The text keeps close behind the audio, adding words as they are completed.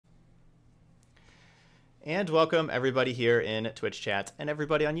And welcome everybody here in Twitch chat and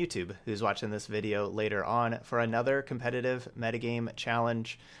everybody on YouTube who's watching this video later on for another competitive metagame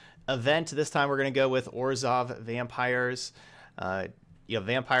challenge event. This time we're going to go with Orzhov vampires.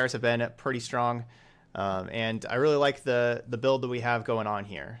 Vampires have been pretty strong, and I really like the build that we have going on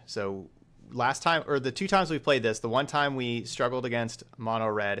here. So last time, or the two times we played this, the one time we struggled against mono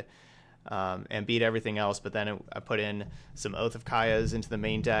red and beat everything else, but then I put in some Oath of Kaya's into the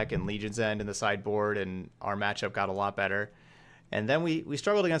main deck and Legion's End in the sideboard, and our matchup got a lot better. And then we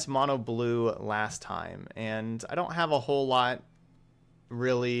struggled against mono blue last time, and I don't have a whole lot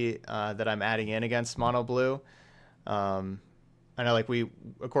really that I'm adding in against mono blue. I know, like,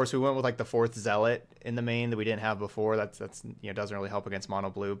 of course we went with like the fourth zealot in the main that we didn't have before. That's doesn't really help against mono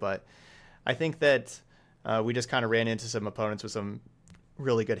blue, but I think that we just kind of ran into some opponents with some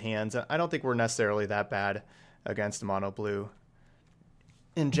really good hands. I don't think we're necessarily that bad against mono blue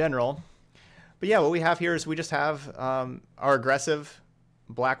in general. But yeah, what we have here is we just have our aggressive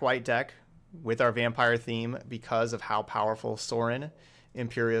black-white deck with our vampire theme because of how powerful Sorin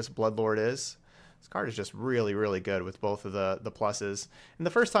Imperious Bloodlord is. This card is just really, really good with both of the pluses. And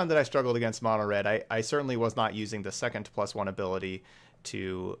the first time that I struggled against mono red, I certainly was not using the second +1 ability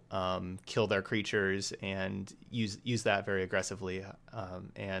to kill their creatures and use that very aggressively,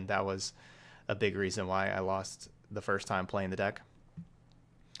 and that was a big reason why I lost the first time playing the deck.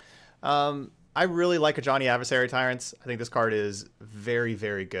 I really like Ajani Adversary Tyrants. I think this card is very,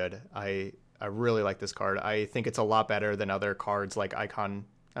 very good. I really like this card. I think it's a lot better than other cards like Icon.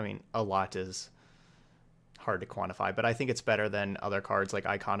 I mean, a lot is hard to quantify, but I think it's better than other cards like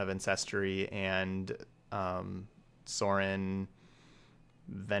Icon of Ancestry and Sorin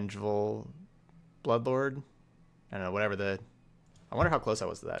Vengeful Bloodlord. I don't know, whatever the... I wonder how close I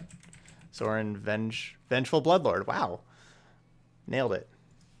was to that. Sorin Vengeful Bloodlord. Wow. Nailed it.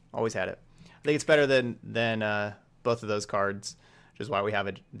 Always had it. I think it's better than both of those cards, which is why we have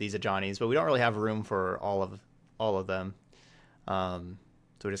these Ajanis, but we don't really have room for all of them. So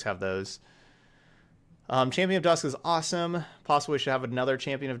we just have those. Champion of Dusk is awesome. Possibly we should have another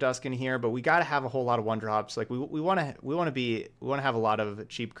Champion of Dusk in here, but we got to have a whole lot of 1-drops. Like we want to have a lot of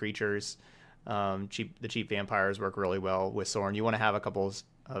cheap creatures. The cheap vampires work really well with Sorin. You want to have a couple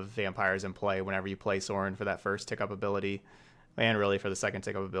of vampires in play whenever you play Sorin for that first tick-up ability, and really for the second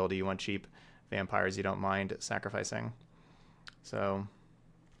tick-up ability. You want cheap vampires you don't mind sacrificing. So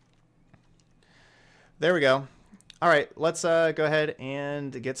there we go. All right, let's go ahead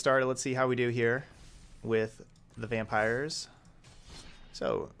and get started. Let's see how we do here with the vampires.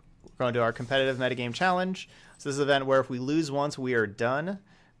 So we're going to our competitive metagame challenge. So this is an event where if we lose once, we are done.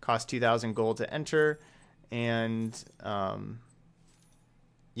 Cost 2,000 gold to enter, and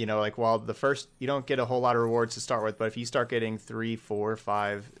like, while the first, you don't get a whole lot of rewards to start with, but if you start getting 3, 4,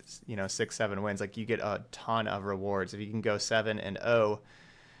 5, 6, 7 wins, like, you get a ton of rewards. If you can go 7-0,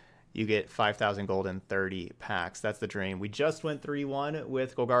 you get 5,000 gold and 30 packs. That's the dream. We just went 3-1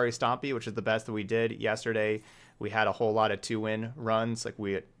 with Golgari Stompy, which is the best that we did yesterday. We had a whole lot of 2-win runs. Like,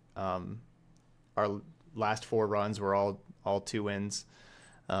 our last 4 runs were all 2 wins.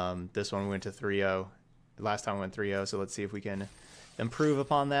 This one we went to 3-0. Last time we went 3-0, so let's see if we can improve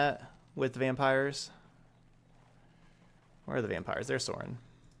upon that with the vampires. Where are the vampires? There's Sorin.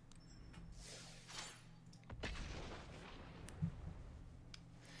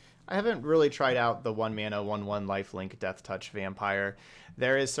 I haven't really tried out the 1-mana 1/1 lifelink Death Touch vampire.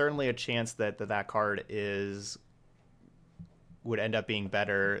 There is certainly a chance that card would end up being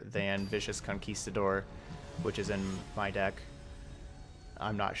better than Vicious Conquistador, which is in my deck.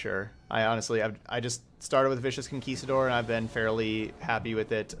 I'm not sure. I just started with Vicious Conquistador and I've been fairly happy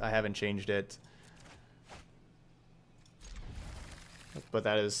with it. I haven't changed it, but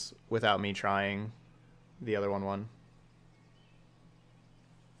that is without me trying the other 1/1.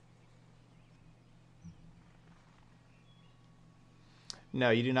 No,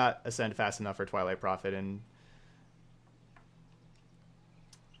 you do not ascend fast enough for Twilight Prophet, and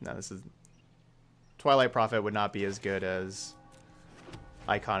no, Twilight Prophet would not be as good as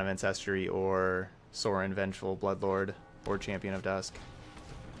Icon of Ancestry or Sorin Vengeful Bloodlord or Champion of Dusk.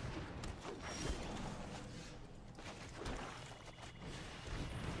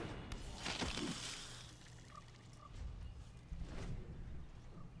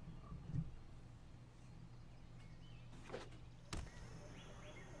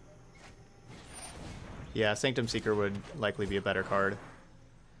 Yeah, Sanctum Seeker would likely be a better card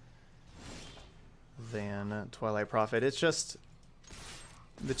than Twilight Prophet. It's just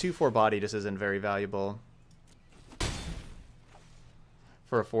the 2/4 body just isn't very valuable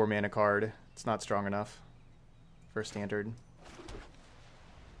for a 4-mana card. It's not strong enough for standard.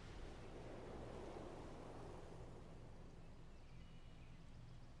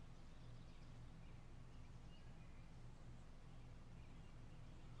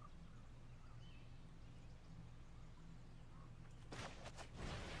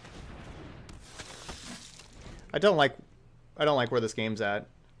 I don't like where this game's at.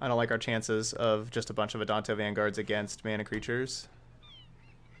 I don't like our chances of just a bunch of Adonto Vanguards against mana creatures,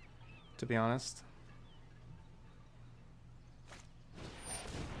 to be honest.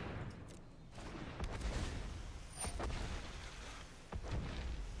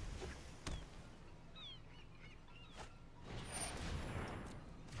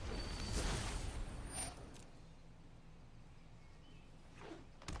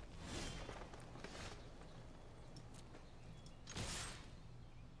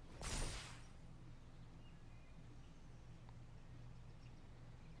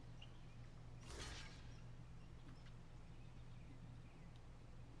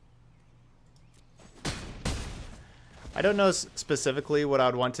 I don't know specifically what I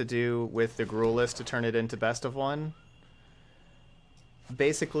would want to do with the Gruul list to turn it into best of one.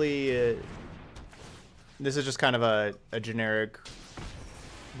 Basically, this is just kind of a generic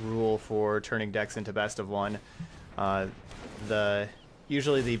rule for turning decks into best of one.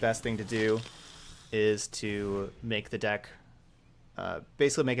 Usually the best thing to do is to make the deck,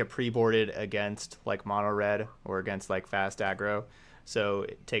 basically make it pre-boarded against like mono red or against like fast aggro. So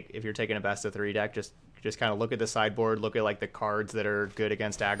if you're taking a best of 3 deck, just kind of look at the sideboard, look at like the cards that are good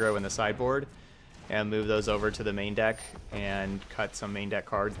against aggro in the sideboard, and move those over to the main deck and cut some main deck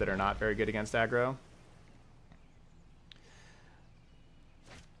cards that are not very good against aggro.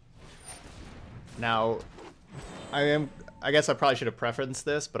 Now, I guess I probably should have preferenced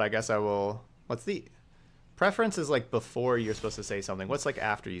this, but I guess I will. What's the preference? Is like before you're supposed to say something. What's like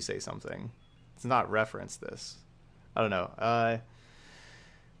after you say something? It's not reference this. I don't know.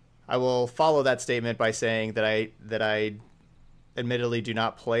 I will follow that statement by saying that I admittedly do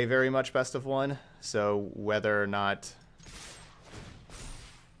not play very much best of one, so whether or not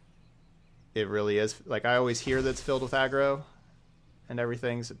it really is, like, I always hear that it's filled with aggro and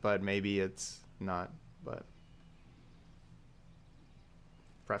everything, but maybe it's not. But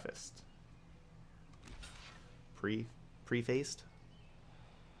prefaced, prefaced.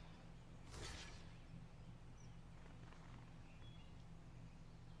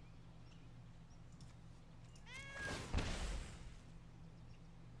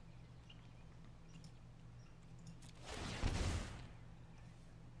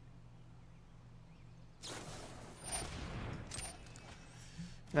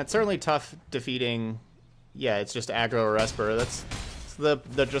 That's certainly tough defeating. Yeah, it's just aggro or Esper. That's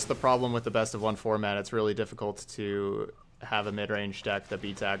just the problem with the best of one format. It's really difficult to have a mid-range deck that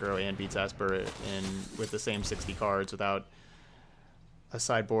beats aggro and beats Esper with the same 60 cards without a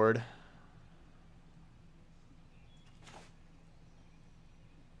sideboard.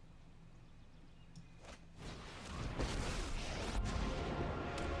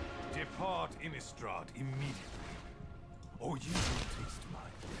 Depart Innistrad immediately, or you will taste my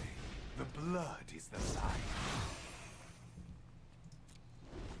prey. The blood is the sign.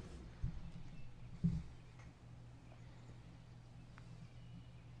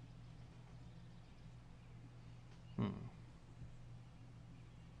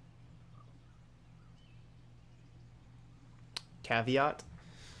 Caveat?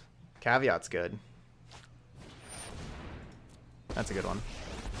 Caveat's good. That's a good one.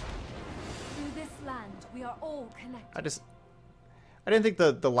 Through this land, we are all connected. I didn't think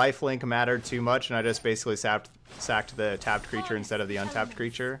the lifelink mattered too much, and I just basically sacked the tapped creature instead of the untapped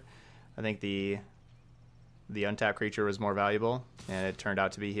creature. I think the untapped creature was more valuable, and it turned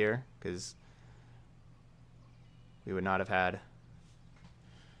out to be here, because we would not have had...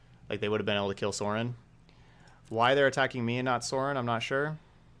 Like, they would have been able to kill Sorin. Why they're attacking me and not Sorin, I'm not sure.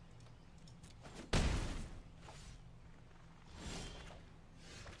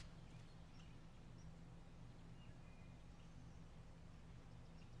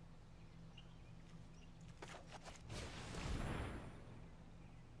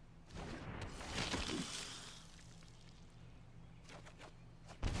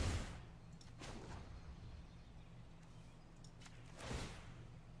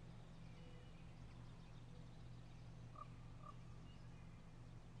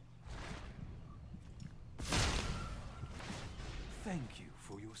 Thank you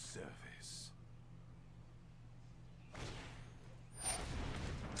for your service.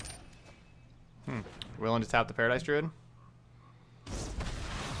 Willing to tap the Paradise Druid?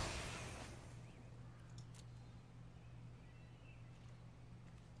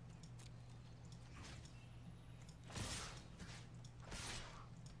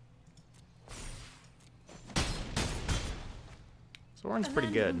 Sorin's pretty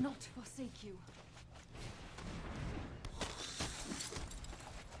good. Will not forsake you.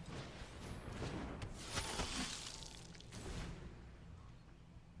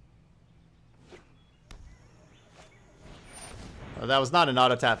 Well, that was not an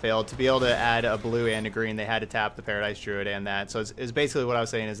auto tap fail. To be able to add a blue and a green, they had to tap the Paradise Druid and that. So it's basically what I was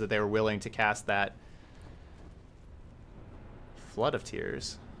saying is that they were willing to cast that Flood of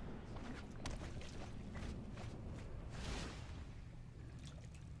Tears.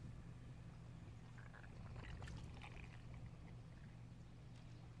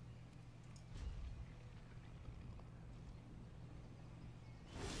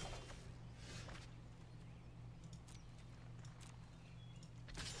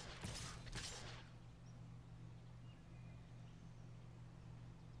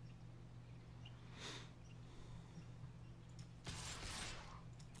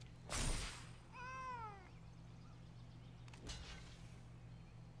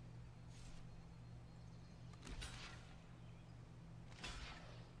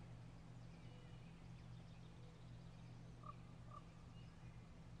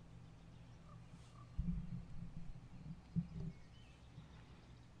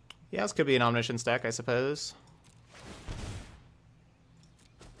 Yeah, this could be an Omniscience deck, I suppose.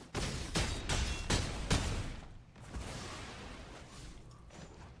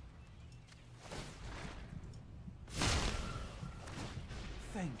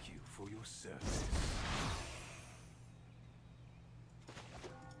 Thank you for your service.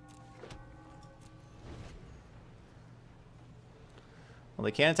 Well,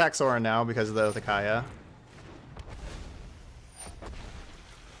 they can't attack Sorin now because of the Othakaya.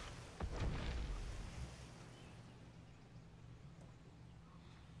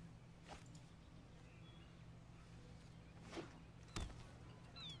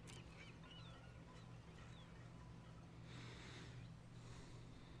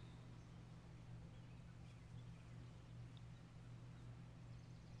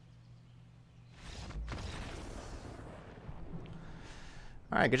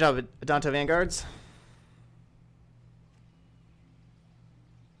 All right, good job, Adonto Vanguards.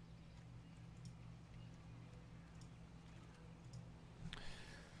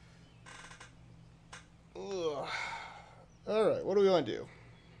 Ugh. All right, what do we want to do?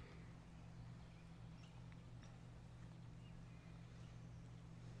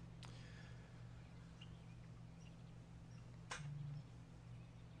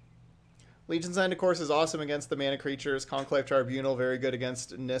 Legion's End, of course, is awesome against the mana creatures. Conclave Tribunal, very good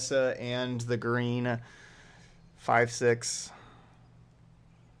against Nissa and the green 5/6.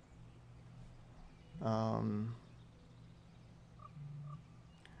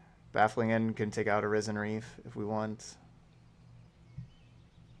 Baffling End can take out a Risen Reef if we want.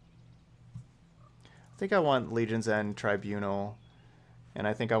 I think I want Legion's End Tribunal, and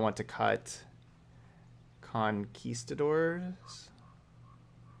I think I want to cut Conquistadors.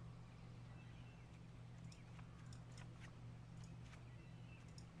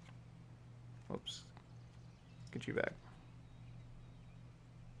 Whoops. Get you back.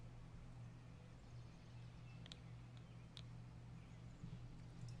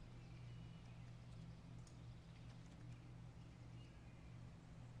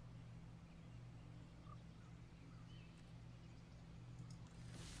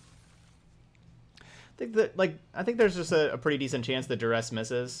 I think there's just a pretty decent chance that Duress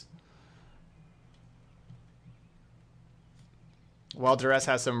misses. While Duress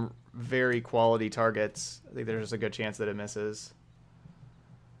has some very quality targets, I think there's just a good chance that it misses.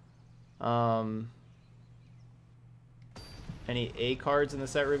 Any A cards in the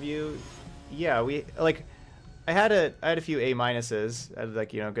set review? Yeah, I had a few A minuses. I had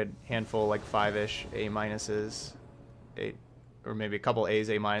a good handful, like 5-ish A minuses, or maybe a couple A's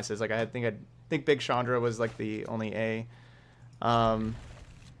A minuses. I think Big Chandra was like the only A. I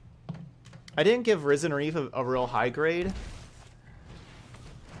didn't give Risen Reef a real high grade,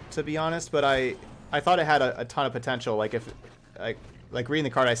 to be honest, but I thought it had a ton of potential. Like reading the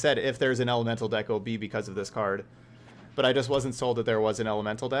card, I said if there's an elemental deck, it'll be because of this card. But I just wasn't sold that there was an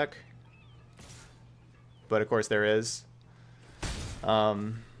elemental deck. But of course there is.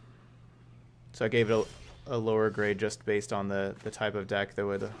 So I gave it a lower grade just based on the type of deck that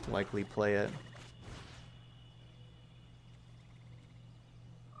would likely play it.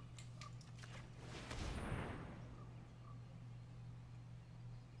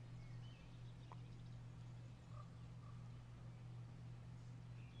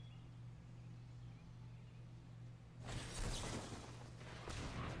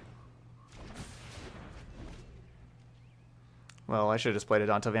 Well, I should have just played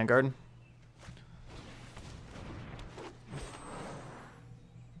Adonto Vanguard.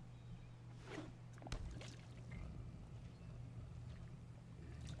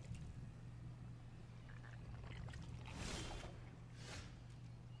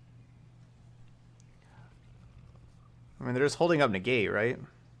 I mean, they're just holding up negate, right?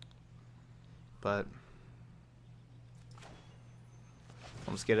 But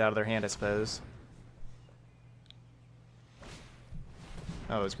I'll just get it out of their hand, I suppose.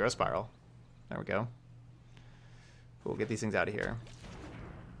 Oh, it's Growth Spiral. There we go. We'll get these things out of here.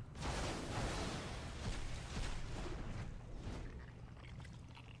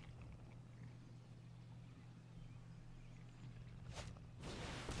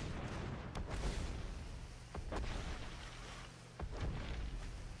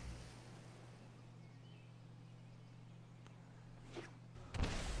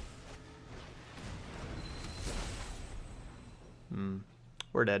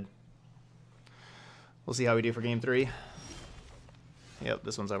 We're dead. We'll see how we do for game 3. Yep,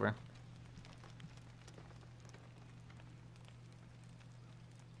 this one's over.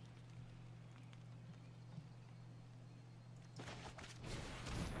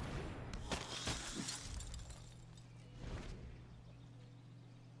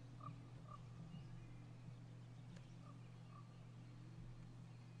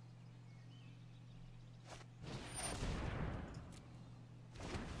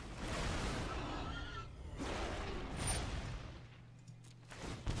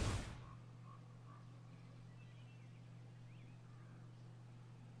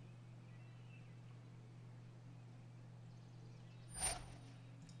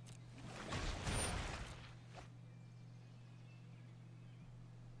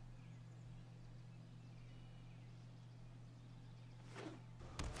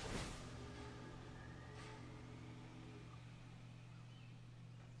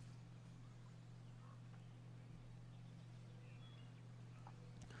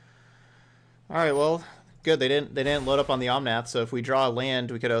 All right, well, good. They didn't load up on the Omnath, so if we draw a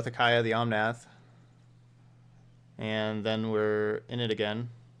land, we could Oathakaya the Omnath. And then we're in it again.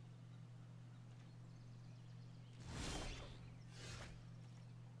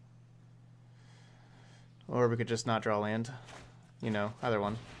 Or we could just not draw land. You know, either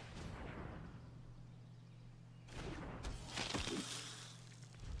one.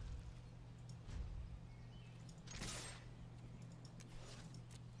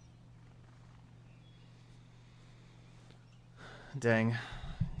 Dang.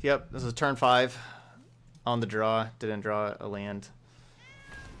 Yep, this is turn 5 on the draw. Didn't draw a land.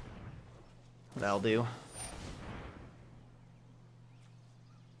 That'll do.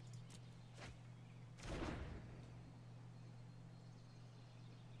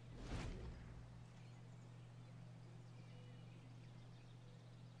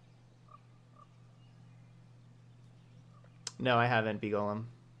 No, I haven't, Begolem.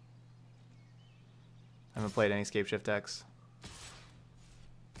 I haven't played any Scape Shift decks.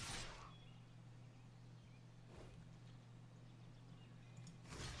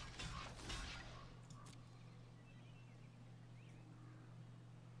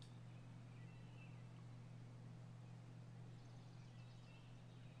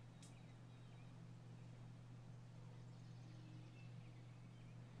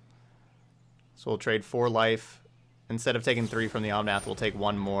 So we'll trade 4 life. Instead of taking 3 from the Omnath, we'll take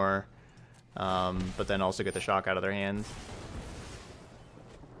 1 more, but then also get the shock out of their hands.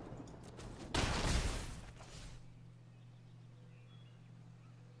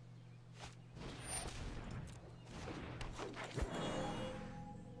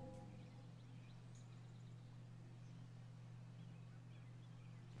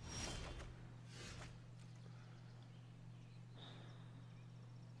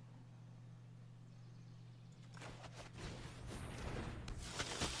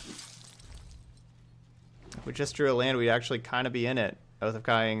 If we just drew a land, we'd actually kind of be in it. Oath of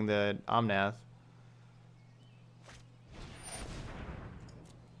Kaiing the Omnath.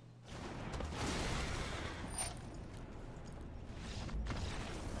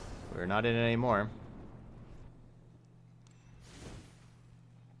 We're not in it anymore.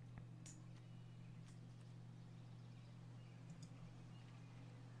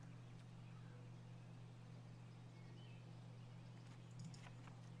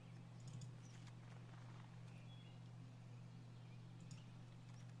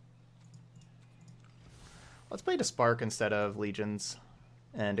 Let's play to Spark instead of Legions,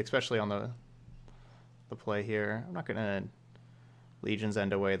 and especially on the play here. I'm not gonna Legions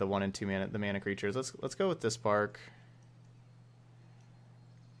end away the 1 and 2 mana, the mana creatures. Let's go with the Spark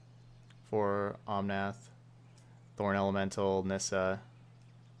for Omnath, Thorn Elemental, Nissa,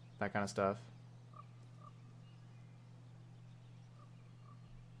 that kind of stuff.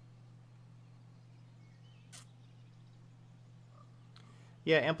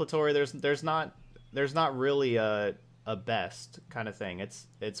 Yeah, Amplitory. There's not really a best kind of thing.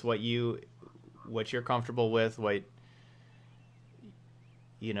 It's what you're comfortable with, what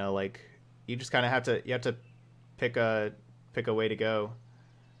you know, like you just kind of have to pick a way to go,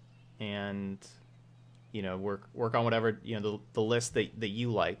 and you know, work on whatever, you know, the list that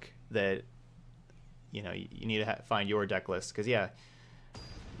you like, that you know you need to find your deck list, because yeah,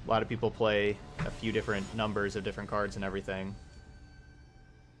 a lot of people play a few different numbers of different cards and everything.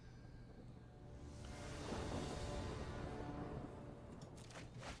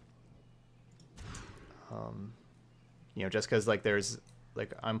 You know, just because like there's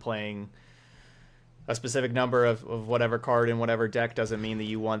like I'm playing a specific number of whatever card in whatever deck doesn't mean that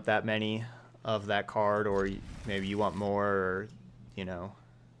you want that many of that card, or maybe you want more, or you know,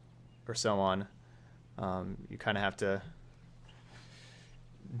 or so on. You kind of have to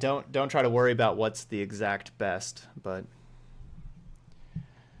don't try to worry about what's the exact best, but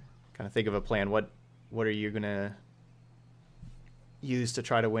kind of think of a plan. What are you gonna use to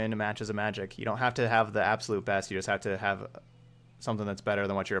try to win matches of Magic? You don't have to have the absolute best. You just have to have something that's better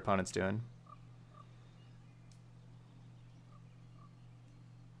than what your opponent's doing.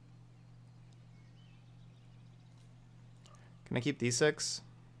 Can I keep these 6?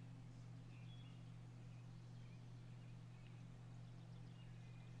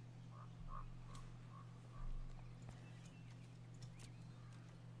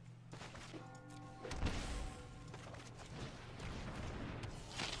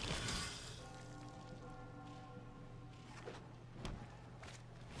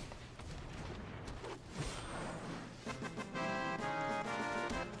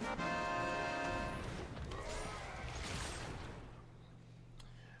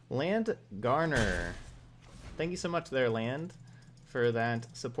 Land Garner, thank you so much there, Land, for that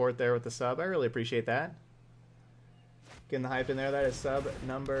support there with the sub. I really appreciate that. Getting the hype in there. That is sub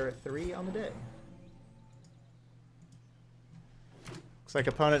number 3 on the day. Looks like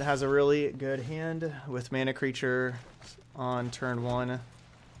opponent has a really good hand with mana creature on turn 1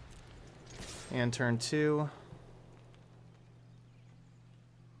 and turn 2.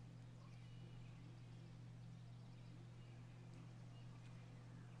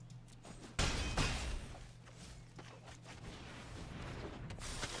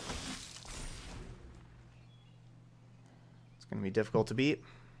 Gonna be difficult to beat.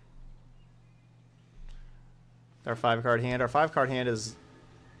 Our 5-card hand. Our 5-card hand is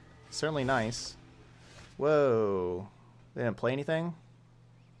certainly nice. Whoa. They didn't play anything?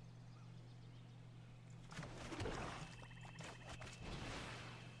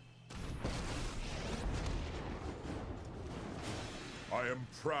 I am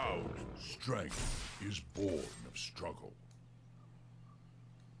proud. Strength is born of struggle.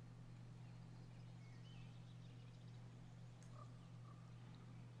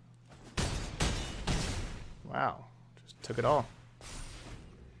 Wow, just took it all.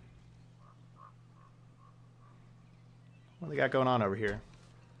 What do they got going on over here?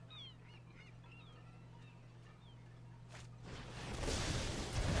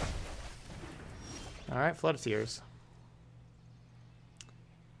 All right, Flood of Tears.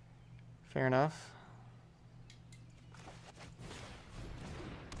 Fair enough.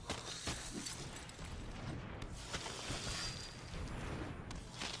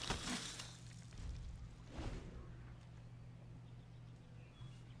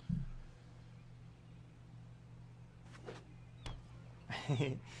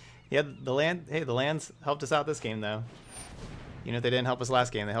 Yeah, the land. Hey, the lands helped us out this game, though. You know, they didn't help us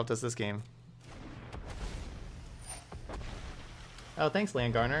last game. They helped us this game. Oh, thanks,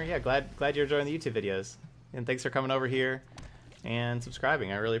 Land Garner. Yeah, glad you're enjoying the YouTube videos, and thanks for coming over here and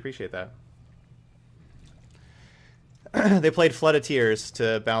subscribing. I really appreciate that. They played Flood of Tears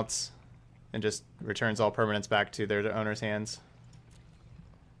to bounce and just returns all permanents back to their owner's hands.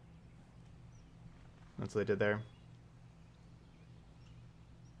 That's what they did there.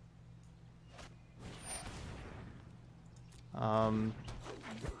 I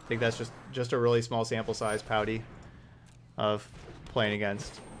think that's just a really small sample size, Pouty, of playing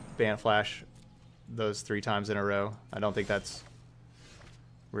against Bant Flash those 3 times in a row. I don't think that's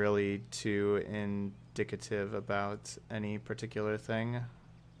really too indicative about any particular thing.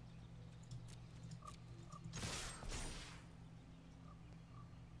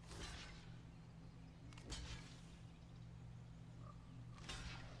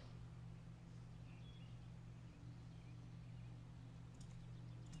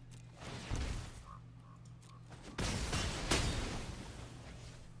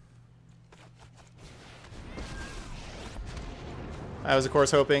 I was, of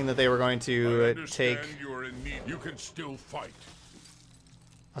course, hoping that they were going to take... You're in need. You can still fight.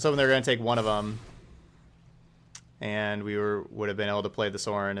 I was hoping they were going to take one of them, and we would have been able to play the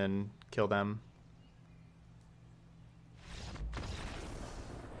Sorin and kill them.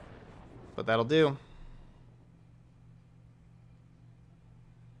 But that'll do.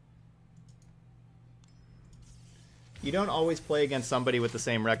 You don't always play against somebody with the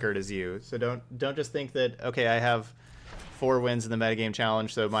same record as you, so don't just think that, okay, I have 4 wins in the metagame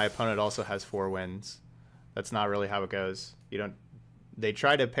challenge, so my opponent also has 4 wins. That's not really how it goes. You don't. They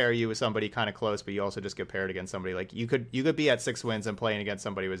try to pair you with somebody kind of close, but you also just get paired against somebody. Like you could be at 6 wins and playing against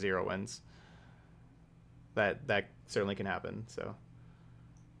somebody with 0 wins. That certainly can happen. So,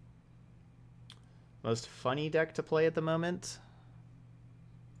 most funny deck to play at the moment.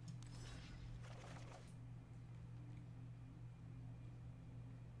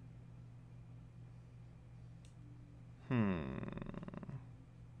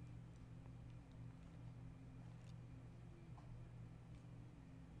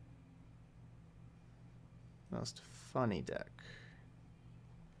 Most funny deck.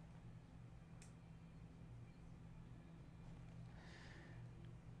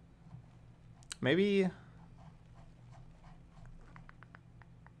 Maybe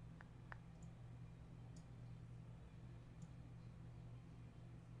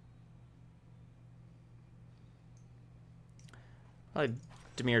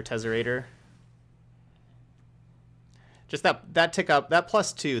Dimir Tesserator. Just that tick up, that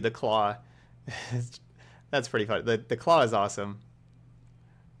 +2, the claw. That's pretty fun. The claw is awesome.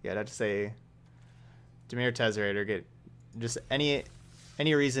 Yeah, I'd have to say Dimir Tesserator, get just any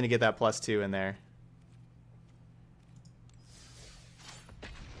reason to get that +2 in there.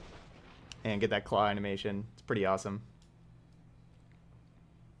 And get that claw animation. It's pretty awesome.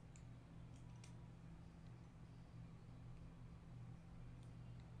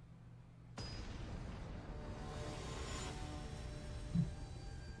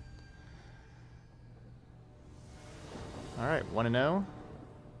 All right, 1-0.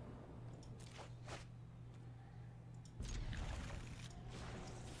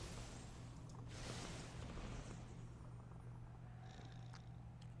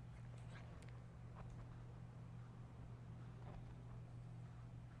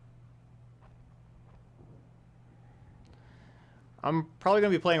 I'm probably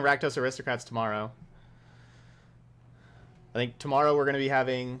going to be playing Rakdos Aristocrats tomorrow. I think tomorrow we're going to be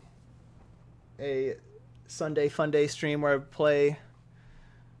having a Sunday Fun Day stream where I play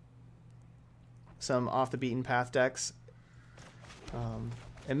some off the beaten path decks.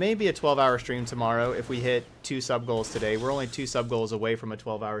 It may be a 12-hour stream tomorrow if we hit 2 sub goals today. We're only 2 sub goals away from a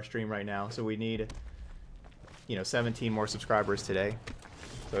 12-hour stream right now, so we need, 17 more subscribers today.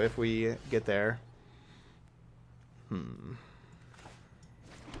 So if we get there,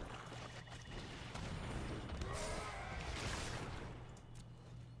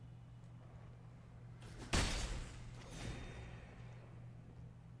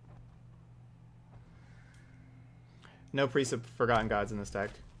 no Priest of Forgotten Gods in this deck.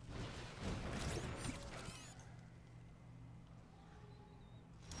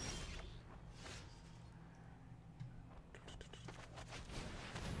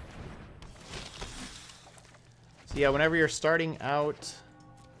 So yeah, whenever you're starting out,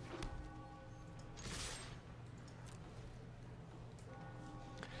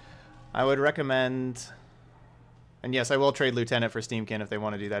 I would recommend, and yes, I will trade Lieutenant for Steamkin if they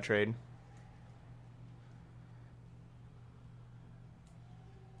want to do that trade.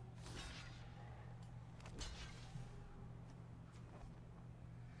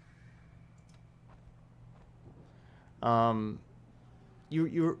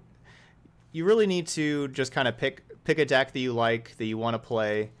 You really need to just kind of pick a deck that you like, that you want to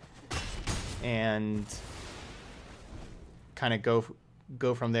play, and kind of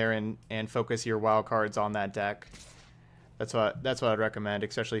go from there and focus your wild cards on that deck. That's what I'd recommend,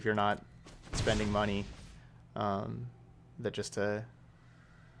 especially if you're not spending money, that just to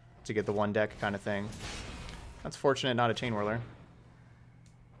get the one deck kind of thing. That's fortunate, not a Chain Whirler.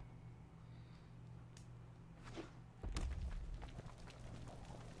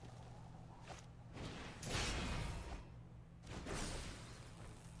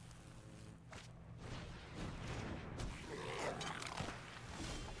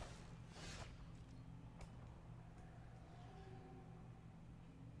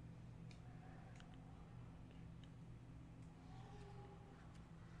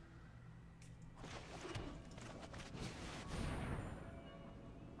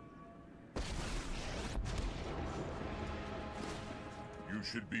 You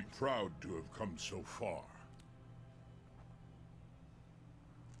should be proud to have come so far.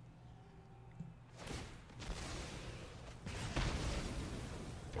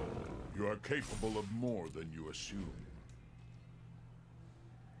 You are capable of more than you assume.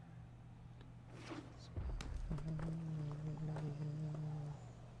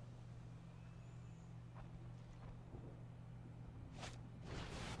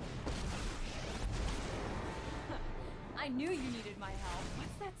 I knew you needed my help.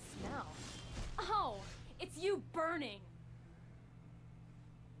 What's that smell? Oh, it's you burning.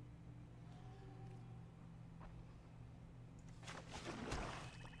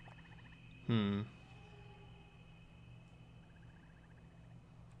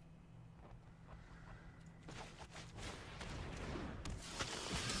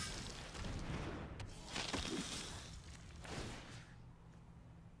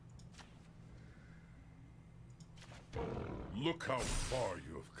 Look how far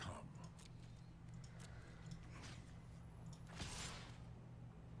you have come.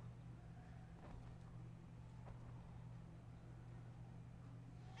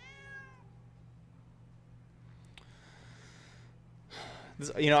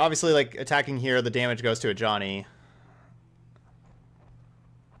 You know, obviously, like, attacking here, the damage goes to a Johnny.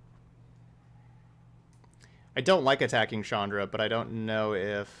 I don't like attacking Chandra, but I don't know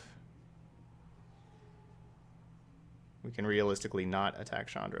if we can realistically not attack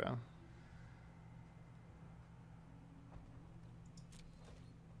Chandra.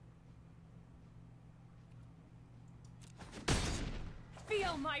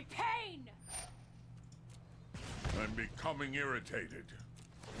 Feel my pain! I'm becoming irritated.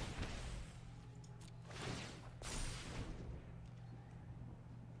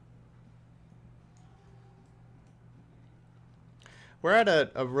 We're at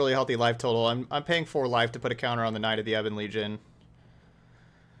a really healthy life total. I'm paying 4 life to put a counter on the Knight of the Ebon Legion.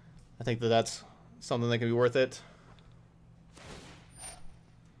 I think that's something that can be worth it.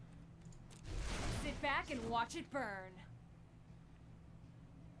 Sit back and watch it burn.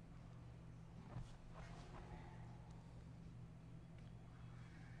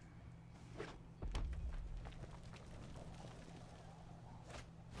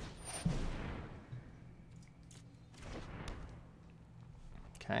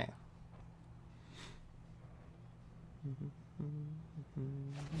 Okay.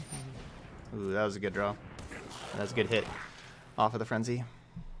 Ooh, that was a good draw. That was a good hit off of the frenzy.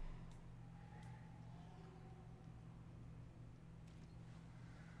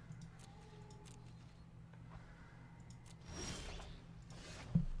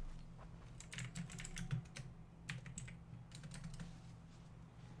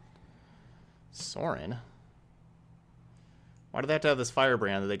 Soren? Why do they have to have this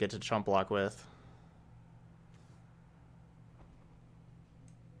firebrand that they get to chump block with?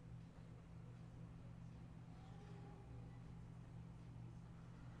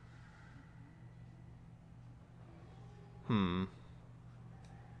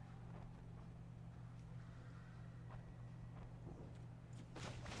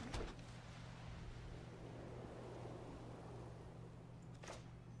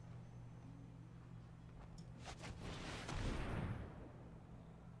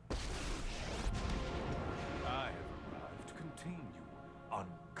 I have arrived to contain you,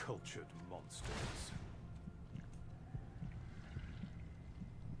 uncultured monsters.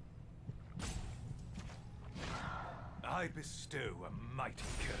 I bestow a mighty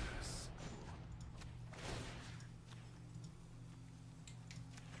curse.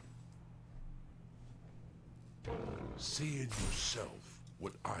 See in yourself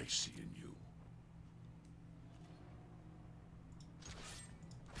what I see in you.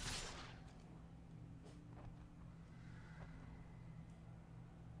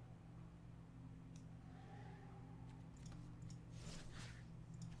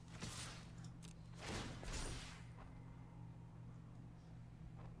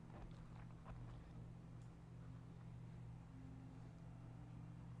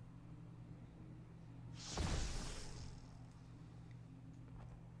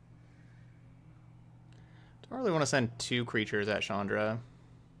 I don't really want to send 2 creatures at Chandra.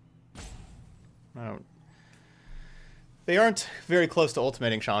 I don't. They aren't very close to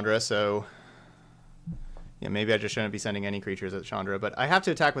ultimating Chandra, so yeah, maybe I just shouldn't be sending any creatures at Chandra. But I have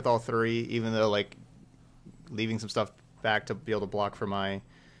to attack with all 3, even though like leaving some stuff back to be able to block for my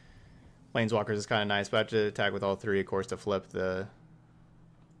Planeswalkers is kind of nice. But I have to attack with all 3, of course, to flip the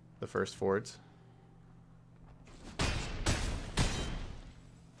first forts.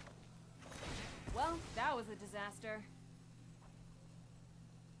 Well, that was a disaster.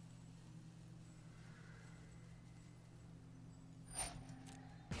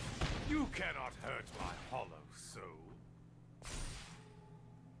 You cannot hurt my hollow soul.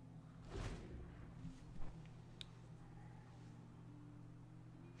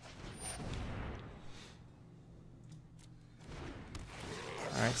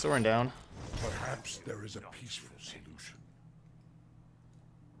 Alright, Soren down. Perhaps there is a peaceful solution.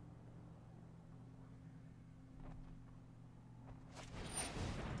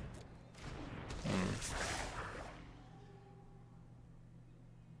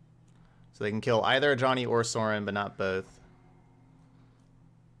 So they can kill either Johnny or Soren, but not both.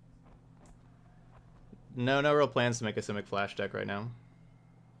 No real plans to make a Simic Flash deck right now.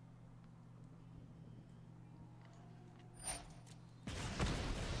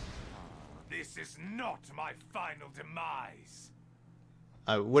 This is not my final demise.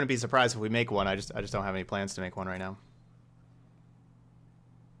 I wouldn't be surprised if we make one. I just don't have any plans to make one right now.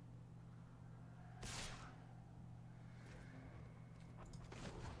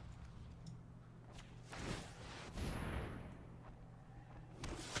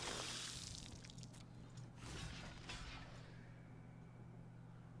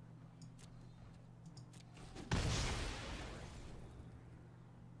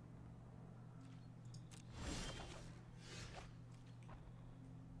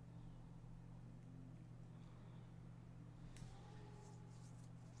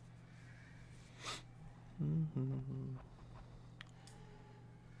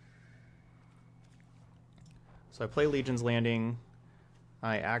 So I play Legion's Landing,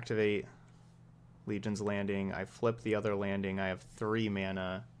 I activate Legion's Landing, I flip the other landing, I have 3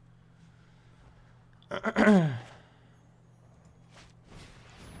 mana.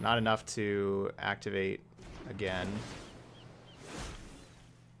 Not enough to activate again.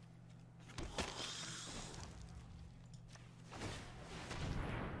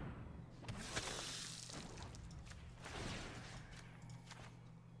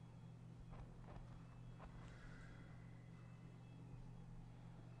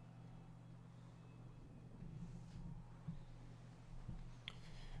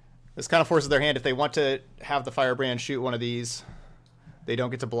 This kind of forces their hand. If they want to have the Firebrand shoot one of these, they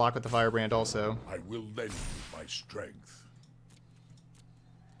don't get to block with the Firebrand also. I will lend you my strength.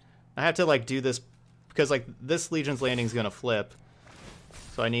 I have to like do this because like this Legion's Landing is going to flip.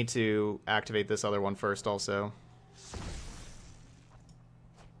 So I need to activate this other one first also.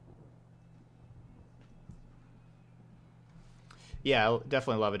 Yeah, I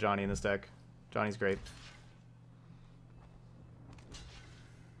definitely love a Johnny in this deck. Johnny's great.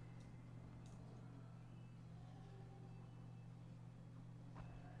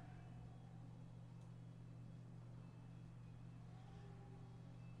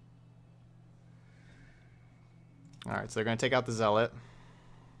 Alright, so they're going to take out the Zealot.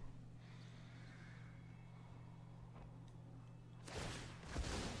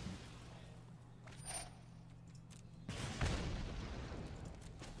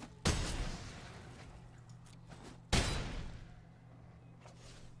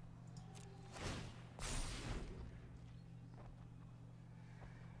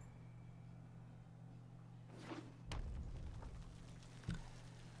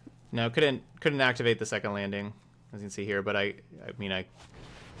 No, couldn't activate the second landing, as you can see here, but I mean I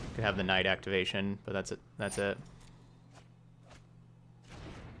could have the Knight activation, but that's it. That's it.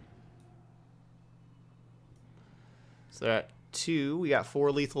 So they're at 2. We got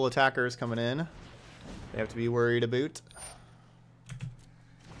 4 lethal attackers coming in. They have to be worried about.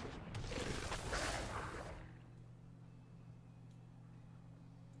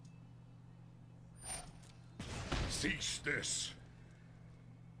 Cease this.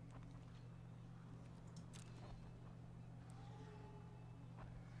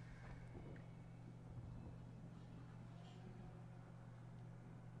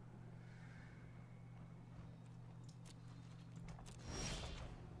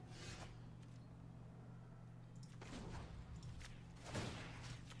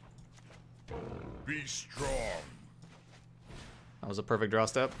 Be strong. That was a perfect draw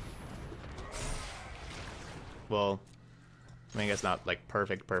step. Well, I mean, I guess not like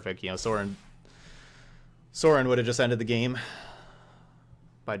perfect. You know, Soren would have just ended the game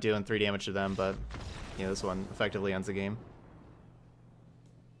by doing 3 damage to them, but you know, this one effectively ends the game.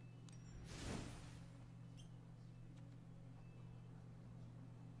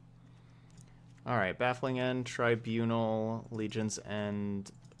 All right, Baffling End, Tribunal, Legion's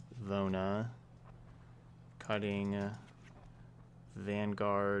End, Vona, Cutting,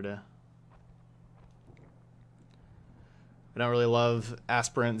 Vanguard. I don't really love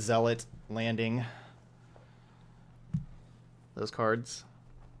Aspirant, Zealot, Landing. Those cards.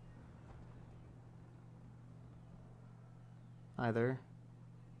 Either.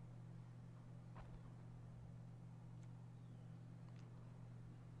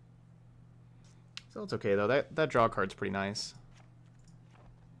 So it's okay though. That draw card's pretty nice.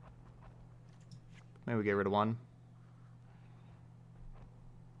 Maybe we get rid of 1.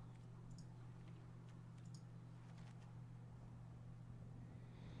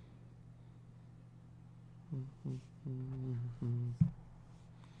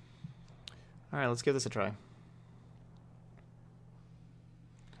 All right, let's give this a try.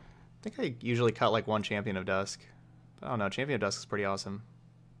 I think I usually cut like one Champion of Dusk. But I don't know, Champion of Dusk is pretty awesome.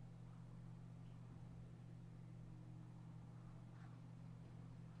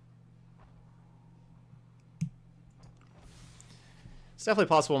 It's definitely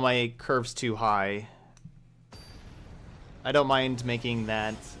possible my curve's too high. I don't mind making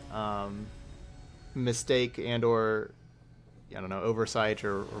that mistake and or I don't know, oversight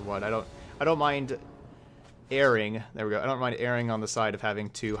or what. I don't mind erring. There we go. I don't mind erring on the side of having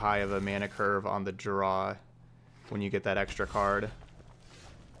too high of a mana curve on the draw when you get that extra card.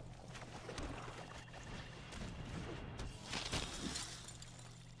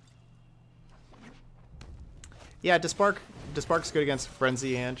 Yeah, Dispark's good against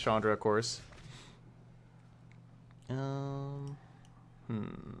Frenzy and Chandra, of course.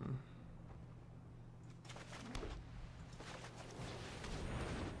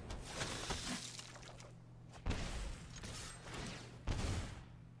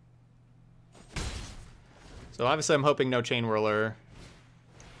 So obviously I'm hoping no Chain Whirler.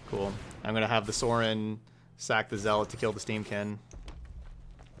 Cool. I'm going to have the Sorin sack the Zealot to kill the Steamkin.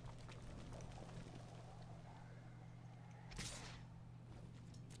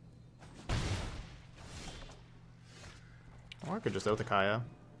 Or I could just Othakaya.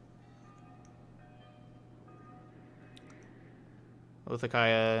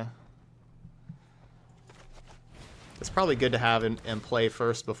 Othakaya. It's probably good to have in play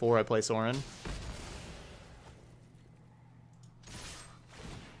first before I play Sorin.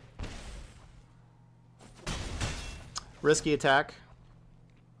 Risky attack.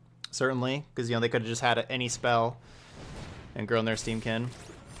 Certainly, because you know they could have just had any spell and grown their Steamkin.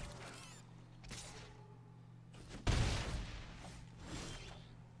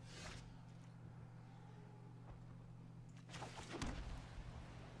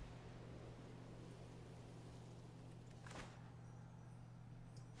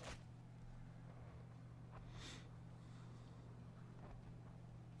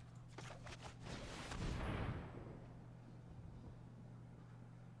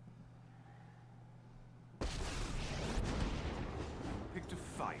 Picked a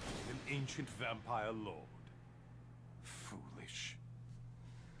fight with an ancient vampire lord. Foolish.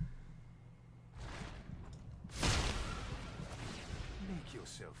 Make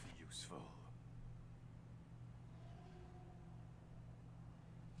yourself useful.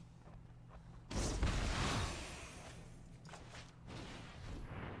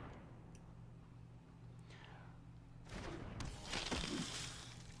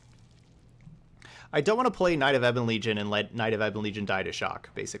 I don't want to play Knight of Ebon Legion and let Knight of Ebon Legion die to shock,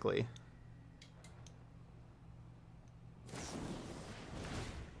 basically.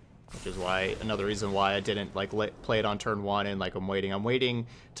 Which is why, another reason why I didn't like play it on turn 1 and like I'm waiting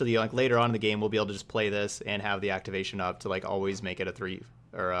till the like later on in the game we'll be able to just play this and have the activation up to like always make it a 3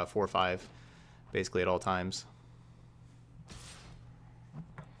 or a 4/5 basically at all times.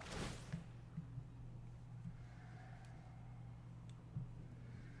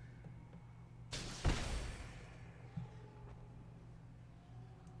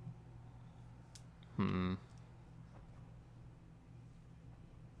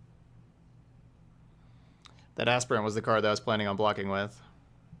 That Aspirant was the card that I was planning on blocking with.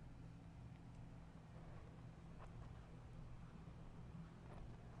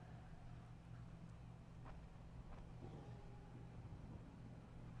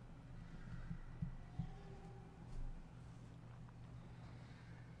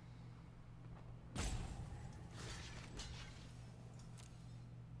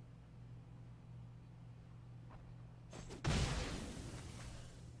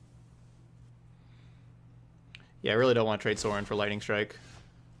 Yeah, I really don't want to trade Sorin for Lightning Strike.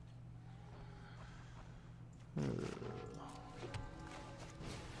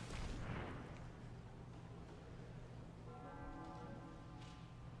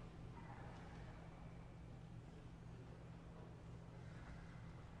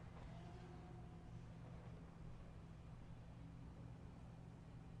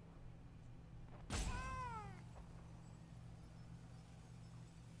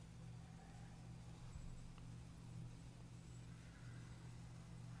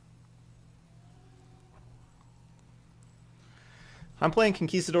 I'm playing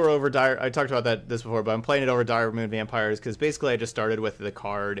Conquistador over Dire. I talked about this before, but I'm playing it over Dire Moon Vampires because basically I just started with the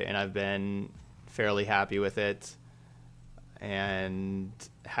card and I've been fairly happy with it and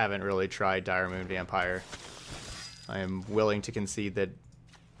haven't really tried Dire Moon Vampire. I am willing to concede that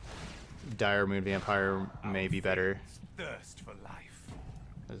Dire Moon Vampire may be better. Thirst for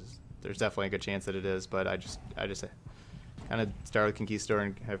life. There's definitely a good chance that it is, but I just kind of started with Conquistador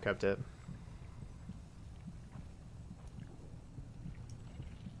and have kept it.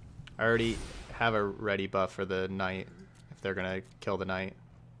 I already have a ready buff for the knight if they're gonna kill the knight.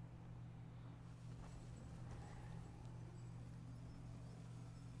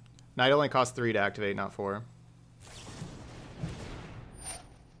 Knight only costs 3 to activate, not 4.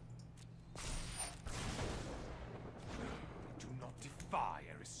 Do not defy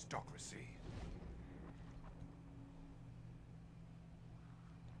aristocracy.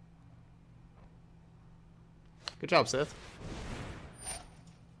 Good job, Sith.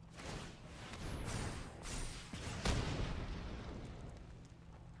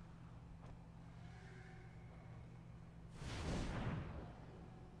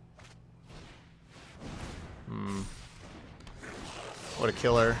 What a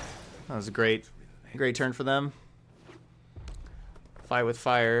killer. That was a great turn for them. Fight with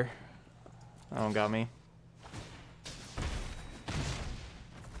fire. That one got me.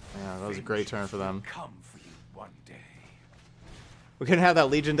 Yeah, that was a great turn for them. Come for you one day. We couldn't have that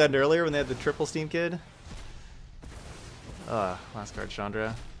Legion done earlier when they had the triple Steam Kid. Last card,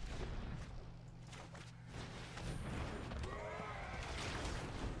 Chandra.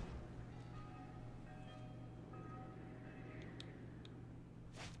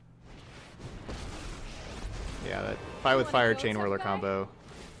 Yeah, that Fight with Fire Chain Whirler combo.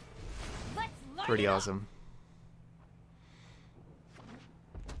 Pretty awesome.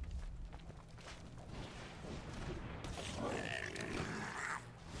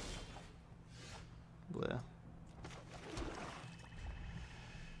 Bleh.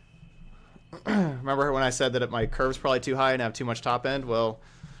 Remember when I said that my curve's probably too high and I have too much top end? Well,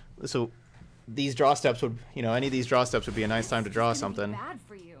 so these draw steps would, you know, any of these draw steps would be a nice time to draw something. Bad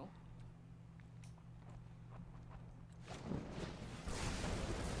for you.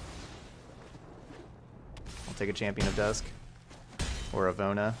 I'll take a Champion of Dusk, or a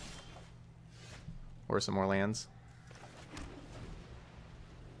Vona, or some more lands.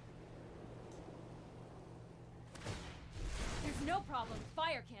 There's no problem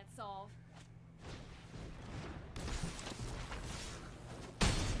fire can't solve.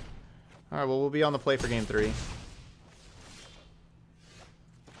 Alright, well, we'll be on the play for game 3.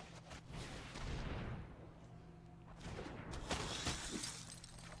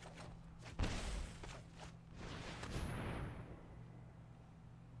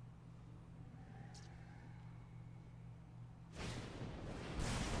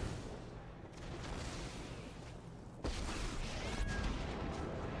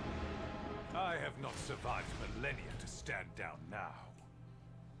 I have not survived millennia to stand down now.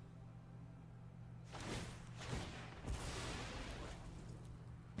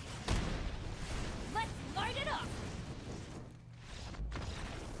 Let's light it up.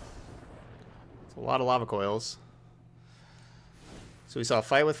 It's a lot of lava coils. So we saw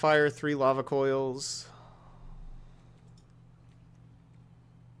Fight with Fire, 3 lava coils.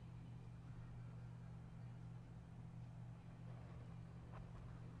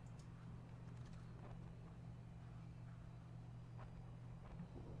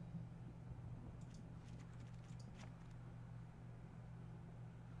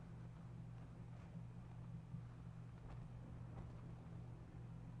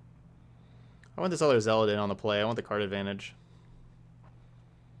 I want this other Zealot in on the play. I want the card advantage.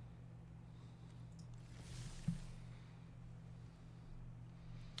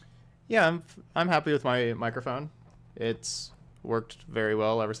 Yeah, I'm happy with my microphone. It's worked very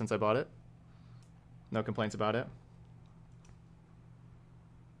well ever since I bought it. No complaints about it.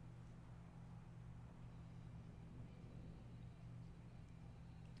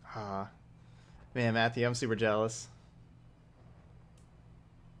 Man, Matthew, I'm super jealous.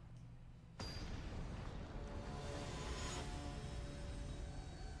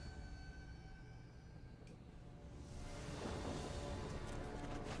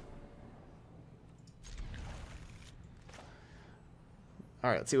 All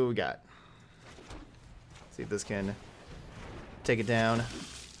right, let's see what we got. See if this can take it down.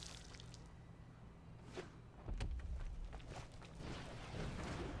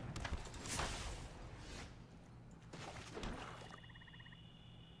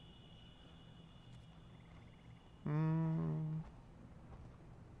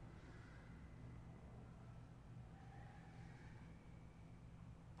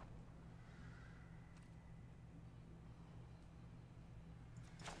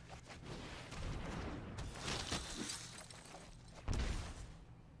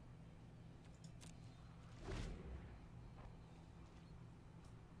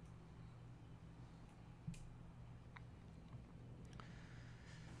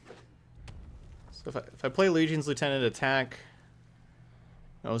 So if I play Legion's Lieutenant attack,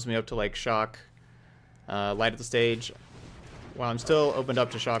 it opens me up to like shock, light up the stage. Well, I'm still opened up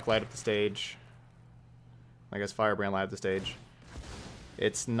to Shock Light at the stage. I guess Firebrand Light at the stage.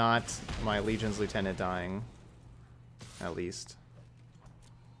 It's not my Legion's Lieutenant dying, at least.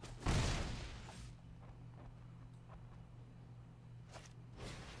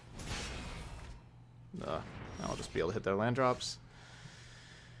 I'll just be able to hit their land drops.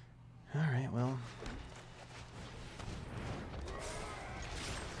 Alright, well.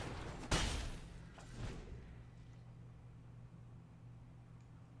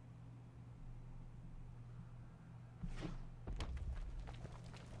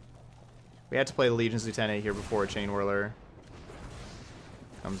 We had to play the Legion's Lieutenant here before a Chain Whirler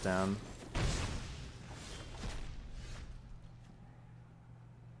comes down.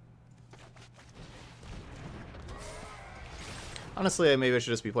 Honestly, maybe I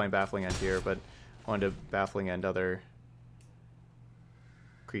should just be playing Baffling End here, but I wanted to Baffling End other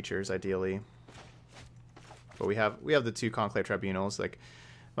creatures, ideally. But we have the 2 Conclave Tribunals. Like,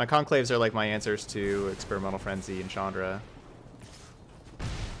 my Conclaves are like my answers to Experimental Frenzy and Chandra.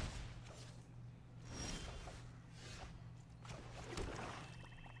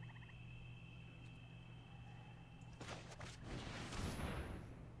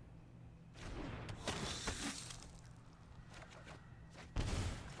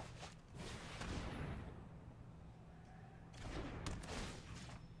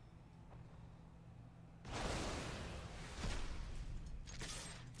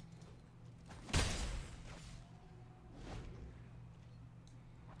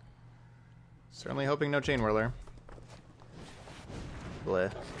 Certainly hoping no Chain Whirler.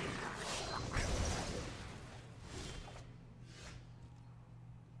 Bleh.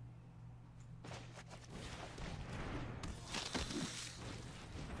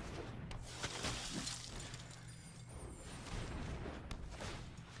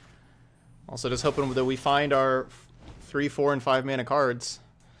 Also just hoping that we find our 3, 4, and 5 mana cards.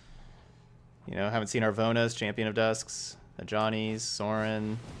 You know, haven't seen our Vonas, Champion of Dusks, the Johnnies,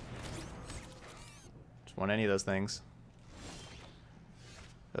 Sorin. Just want any of those things.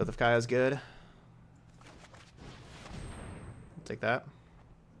 Oath of Kaya is good. I'll take that.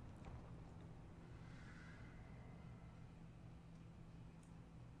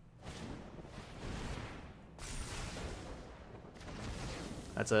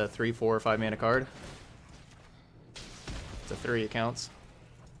 That's a 3, 4, 5 mana card. It's a 3, it counts.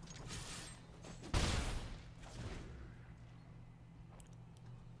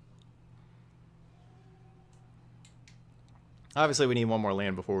 Obviously, we need one more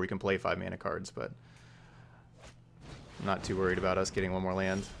land before we can play 5 mana cards, but I'm not too worried about us getting one more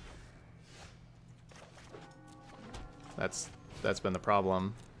land. That's been the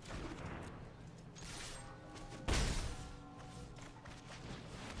problem.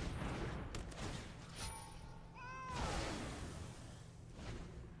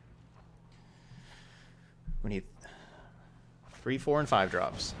 We need 3, 4, and 5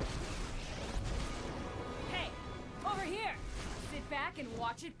 drops. Hey, over here! Sit back and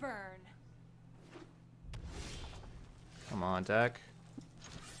watch it burn. Come on, deck.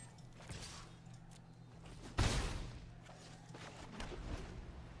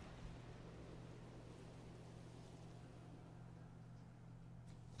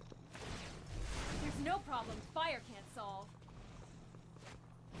 There's no problem fire can't solve.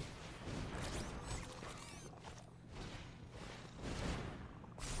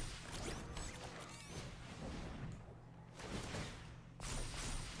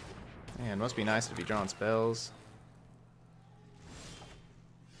 Man, must be nice to be drawing spells.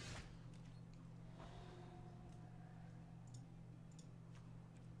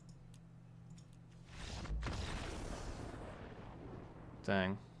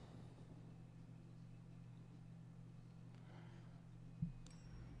 Dang.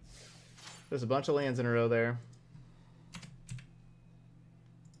 There's a bunch of lands in a row there.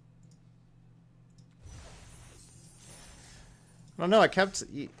 I don't know, I kept,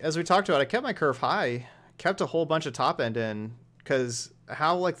 as we talked about, I kept my curve high. Kept a whole bunch of top end in, because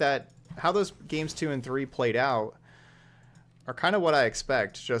how those games 2 and 3 played out are kind of what I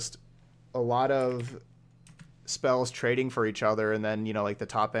expect. Just a lot of spells trading for each other, and then, you know, like the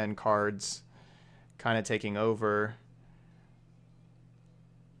top end cards kind of taking over.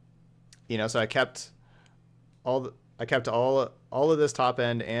 You know, so I kept all of this top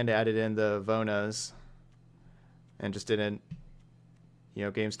end and added in the Vonas, and just didn't, you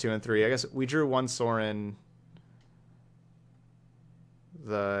know, games 2 and 3. I guess we drew one Sorin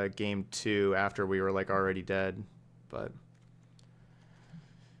the game 2 after we were like already dead, but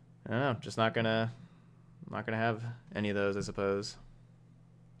I don't know, just not gonna have any of those, I suppose.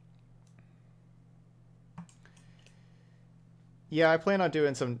 Yeah, I plan on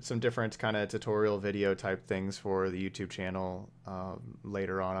doing some different kind of tutorial video type things for the YouTube channel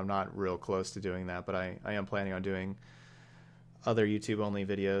later on. I'm not real close to doing that, but I am planning on doing other YouTube only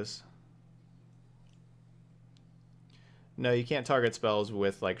videos. No, you can't target spells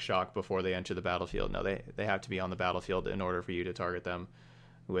with like shock before they enter the battlefield. No, they have to be on the battlefield in order for you to target them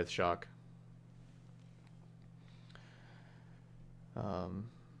with shock.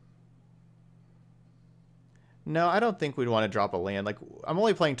 No, I don't think we'd want to drop a land. Like, I'm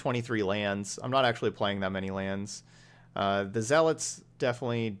only playing 23 lands. I'm not actually playing that many lands. The Zealots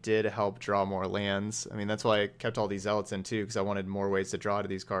definitely did help draw more lands. I mean, that's why I kept all these Zealots in too, because I wanted more ways to draw to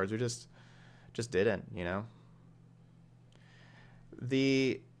these cards. We just didn't, you know?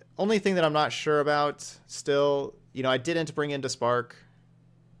 The only thing that I'm not sure about still, you know, I didn't bring in Spark.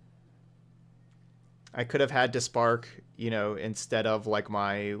 I could have had Spark, you know, instead of like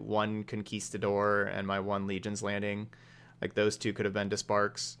my one Conquistador and my one Legion's Landing. Like those two could have been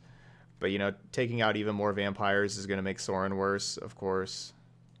Sparks. But, you know, taking out even more vampires is going to make Sorin worse, of course.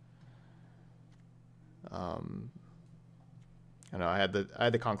 I know I had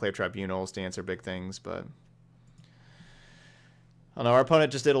the Conclave Tribunals to answer big things, but I don't know, our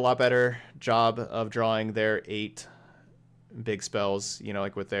opponent just did a lot better job of drawing their 8 big spells, you know,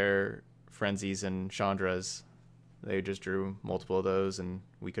 like with their Frenzies and Chandras. They just drew multiple of those, and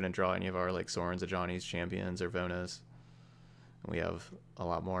we couldn't draw any of our like Sorins, Ajani's, Champions, or Vonas. We have a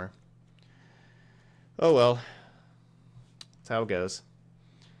lot more. Oh well, that's how it goes.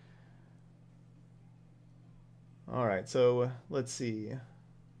 All right, so let's see.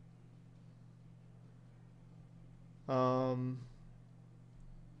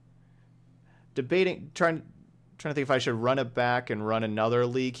 Trying to think if I should run it back and run another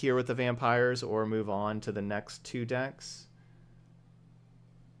league here with the vampires, or move on to the next 2 decks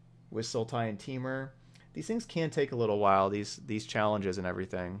with Sultai and Teamer. These things can take a little while, these challenges and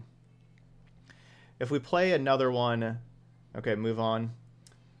everything. If we play another one, okay, move on.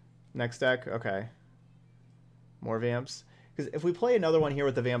 Next deck, okay. More vamps. Because if we play another one here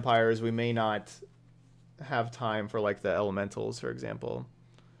with the vampires, we may not have time for like the elementals, for example.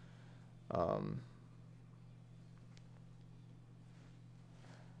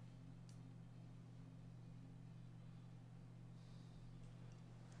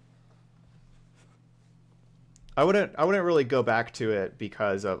 I wouldn't really go back to it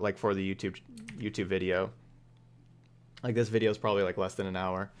because of like for the YouTube video. Like this video is probably like less than an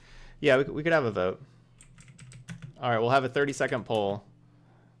hour. Yeah, we could have a vote. All right, we'll have a 30-second poll.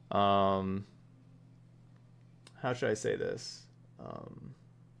 How should I say this?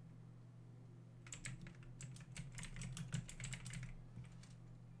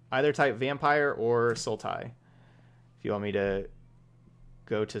 Either type vampire or Sultai. If you want me to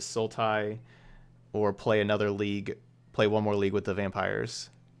go to Sultai or play another league, play one more league with the vampires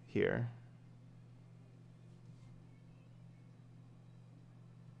here.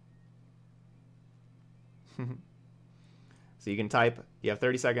 So you can type, you have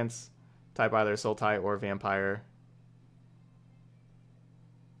 30 seconds, type either Sultai or vampire.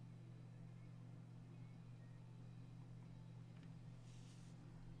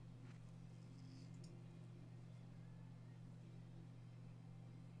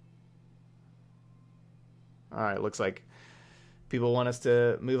 All right, looks like people want us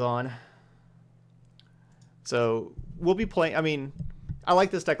to move on. So we'll be playing, I mean, I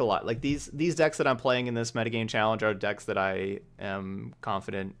like this deck a lot. Like these decks that I'm playing in this metagame challenge are decks that I am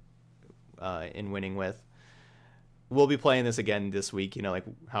confident in winning with. We'll be playing this again this week, you know, like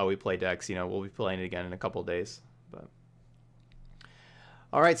how we play decks, you know, we'll be playing it again in a couple of days. But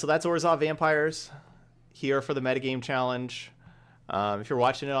all right, so that's Orzhov Vampires here for the metagame challenge. If you're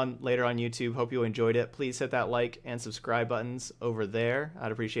watching it later on YouTube, hope you enjoyed it. Please hit that like and subscribe buttons over there.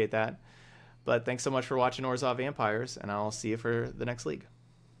 I'd appreciate that. But thanks so much for watching Orzhov Vampires, and I'll see you for the next league.